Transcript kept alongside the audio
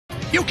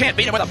You can't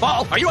beat him with a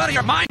ball! Are you out of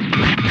your mind?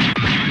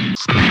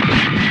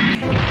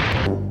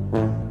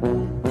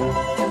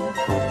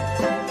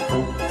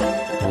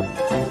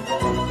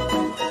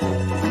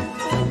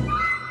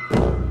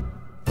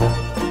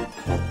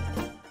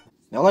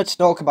 Now let's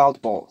talk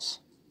about balls.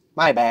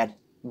 My bad.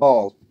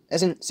 Ball,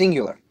 as in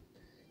singular.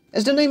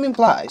 As the name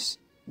implies,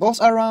 balls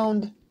are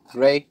round,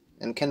 grey,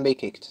 and can be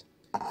kicked.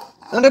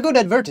 Not a good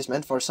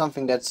advertisement for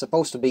something that's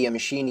supposed to be a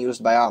machine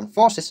used by armed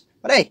forces,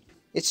 but hey,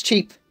 it's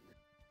cheap.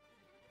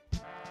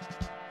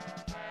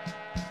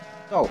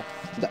 So,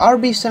 the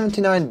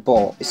RB-79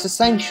 ball is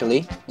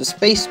essentially the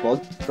space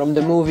pod from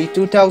the movie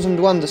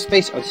 2001 The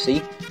Space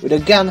Odyssey with a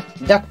gun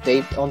duct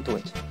taped onto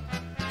it.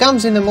 It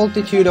comes in a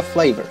multitude of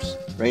flavors,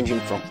 ranging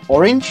from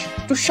orange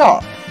to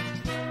sharp.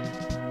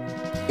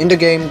 In the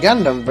game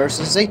Gundam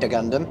vs Zeta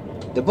Gundam,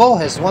 the ball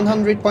has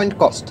 100-point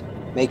cost,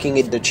 making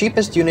it the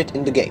cheapest unit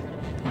in the game.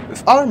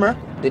 With armor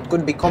that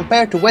could be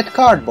compared to wet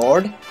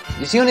cardboard,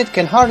 this unit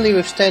can hardly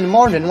withstand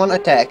more than one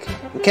attack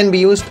and can be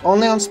used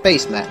only on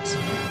space maps.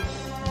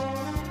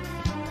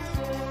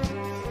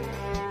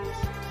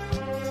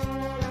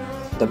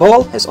 The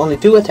ball has only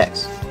two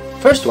attacks.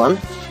 First one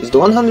is the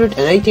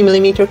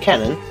 180mm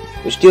cannon,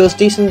 which deals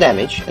decent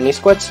damage and is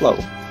quite slow.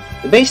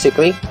 You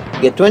basically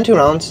get 20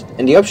 rounds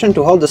and the option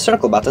to hold the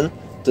circle button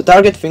to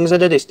target things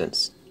at a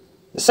distance.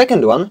 The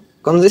second one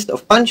consists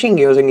of punching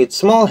using its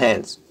small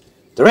hands.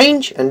 The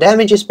range and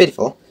damage is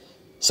pitiful,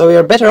 so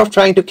you're better off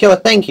trying to kill a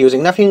tank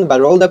using nothing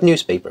but rolled up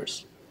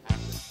newspapers.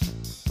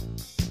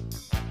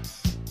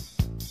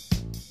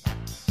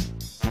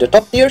 The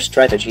top tier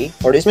strategy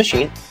for this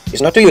machine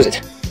is not to use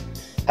it.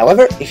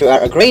 However, if you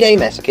are a grade A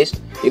masochist,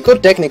 you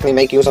could technically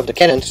make use of the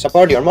cannon to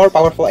support your more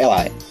powerful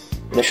ally.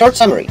 In a short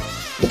summary,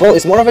 the ball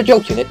is more of a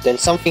joke unit than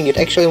something you'd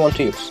actually want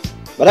to use.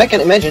 But I can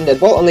imagine that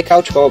ball-only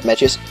couch co-op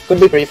matches could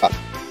be pretty fun.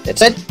 That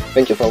said,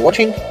 thank you for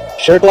watching,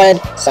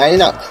 Shirtlad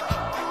signing out.